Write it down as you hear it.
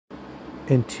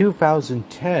In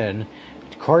 2010,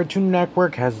 Cartoon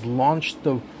Network has launched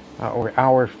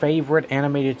our favorite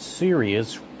animated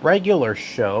series, Regular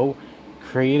Show,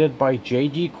 created by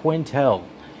J.D. Quintel,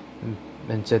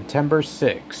 on September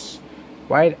 6,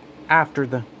 right after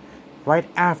the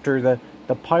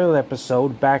pilot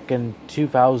episode back in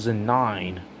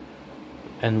 2009,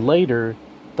 and later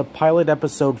the pilot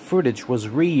episode footage was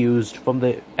reused from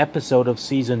the episode of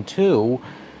season 2,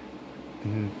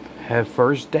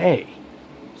 First Day.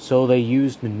 So they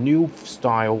used the new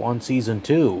style on season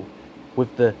 2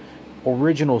 with the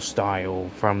original style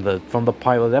from the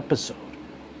pilot episode.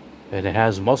 And it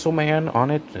has Muscle Man on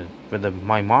it with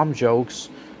my mom jokes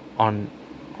on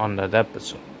that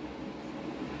episode.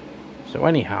 So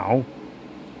anyhow,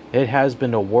 it has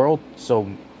been a world.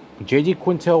 So J.D.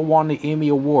 Quintel won the Emmy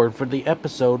Award for the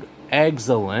episode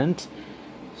Excellent,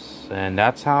 and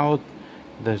that's how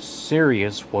the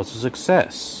series was a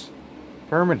success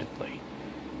permanently.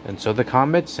 And so the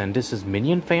comments, and this is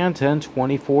Minion Fan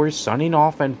 1024 signing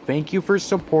off, and thank you for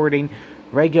supporting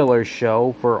Regular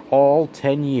Show for all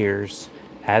 10 years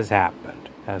has happened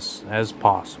as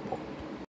possible.